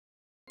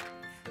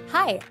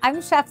Hi,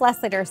 I'm Chef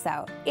Leslie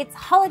Durso. It's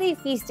holiday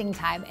feasting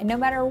time, and no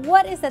matter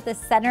what is at the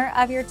center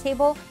of your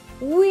table,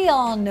 we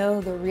all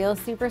know the real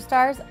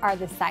superstars are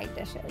the side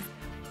dishes.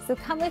 So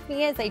come with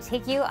me as I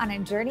take you on a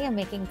journey of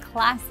making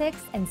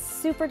classics and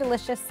super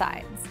delicious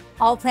sides.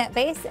 All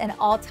plant-based and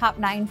all top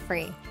 9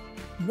 free.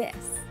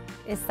 This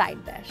is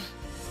Side Dish.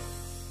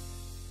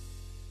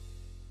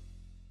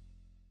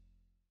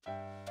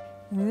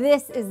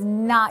 This is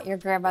not your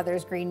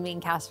grandmother's green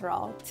bean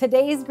casserole.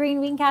 Today's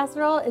green bean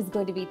casserole is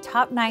going to be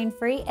top 9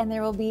 free, and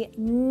there will be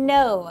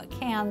no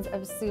cans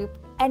of soup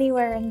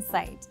anywhere in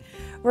sight.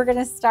 We're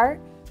gonna start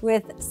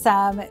with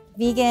some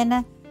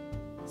vegan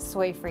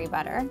soy-free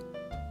butter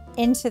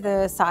into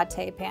the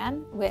saute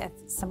pan with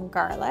some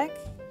garlic,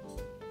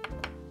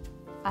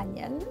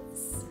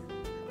 onions,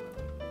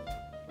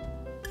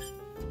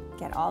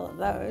 get all of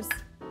those.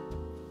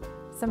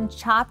 Some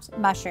chopped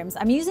mushrooms.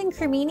 I'm using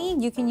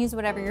cremini. You can use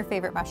whatever your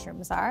favorite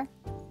mushrooms are.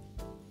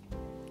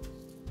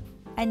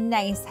 A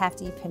nice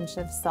hefty pinch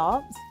of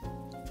salt,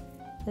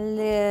 a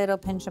little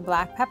pinch of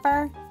black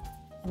pepper,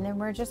 and then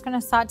we're just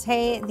gonna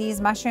saute these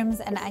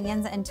mushrooms and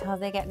onions until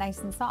they get nice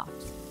and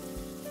soft.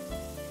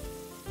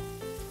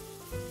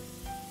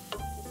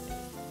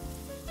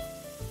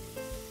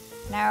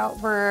 Now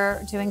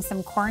we're doing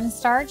some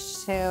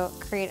cornstarch to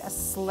create a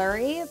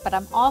slurry, but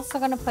I'm also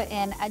gonna put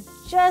in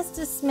just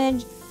a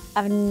smidge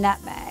of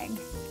nutmeg.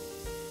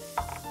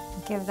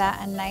 Give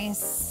that a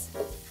nice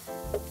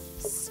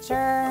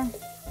stir.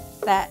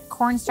 That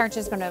cornstarch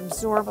is going to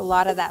absorb a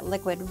lot of that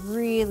liquid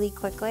really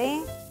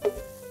quickly.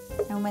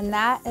 And when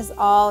that is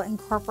all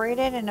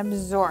incorporated and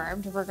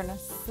absorbed, we're going to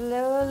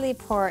slowly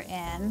pour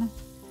in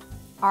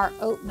our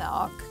oat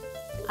milk,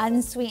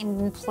 unsweetened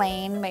and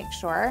plain, make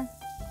sure.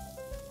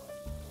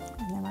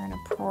 And then we're going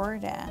to pour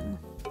it in.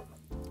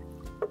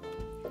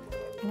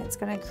 And it's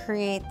going to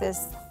create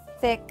this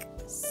thick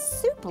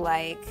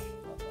soup-like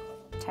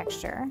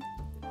texture.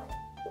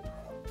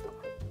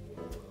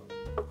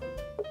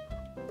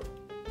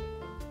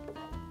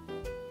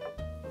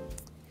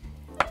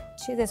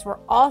 To this, we're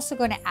also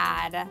going to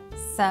add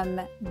some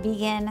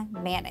vegan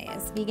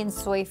mayonnaise, vegan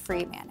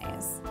soy-free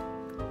mayonnaise.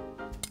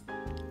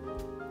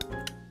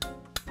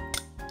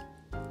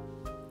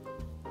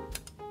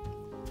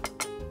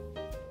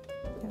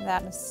 Give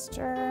that a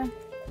stir.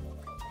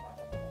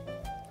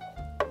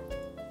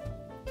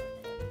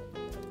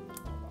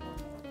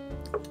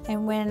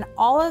 And when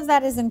all of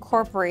that is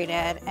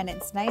incorporated and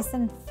it's nice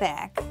and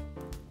thick,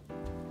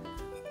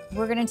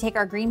 we're gonna take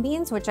our green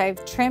beans, which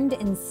I've trimmed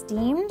and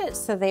steamed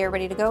so they are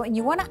ready to go. And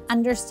you wanna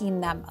understeam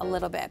them a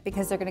little bit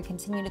because they're gonna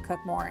continue to cook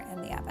more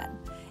in the oven.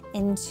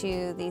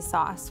 Into the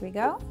sauce we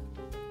go.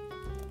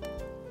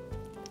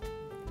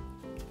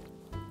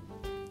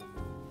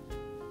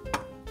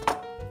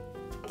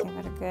 Give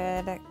it a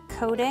good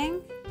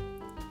coating.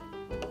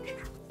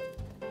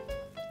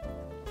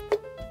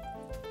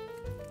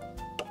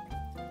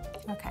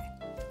 Okay,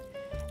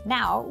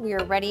 now we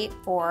are ready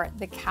for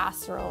the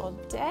casserole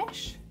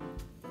dish.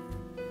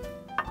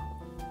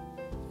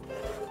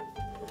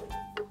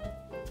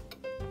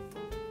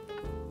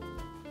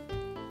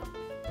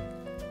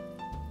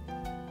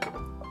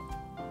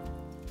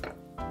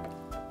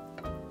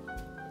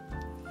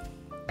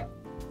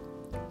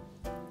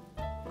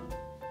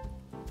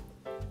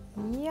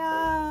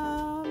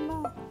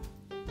 Yum!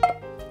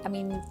 I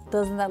mean,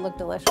 doesn't that look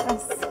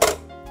delicious?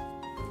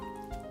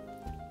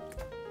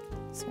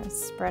 Just gonna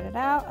spread it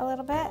out a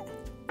little bit.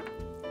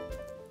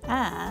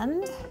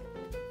 And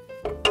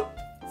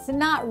it's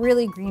not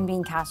really green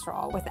bean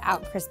casserole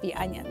without crispy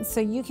onions. So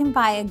you can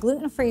buy a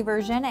gluten-free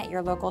version at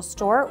your local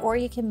store, or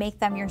you can make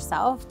them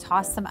yourself.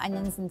 Toss some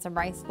onions and some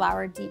rice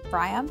flour, deep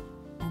fry them,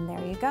 and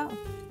there you go.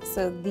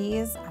 So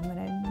these I'm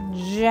gonna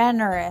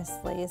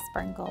generously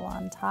sprinkle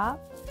on top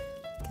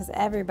because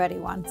everybody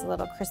wants a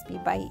little crispy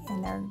bite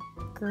in their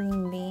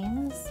green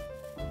beans.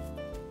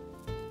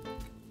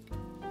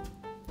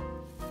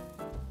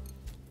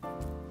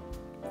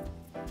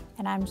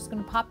 And I'm just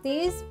gonna pop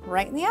these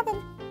right in the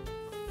oven.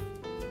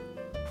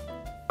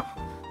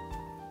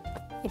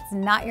 It's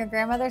not your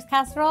grandmother's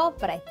casserole,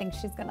 but I think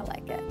she's gonna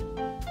like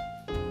it.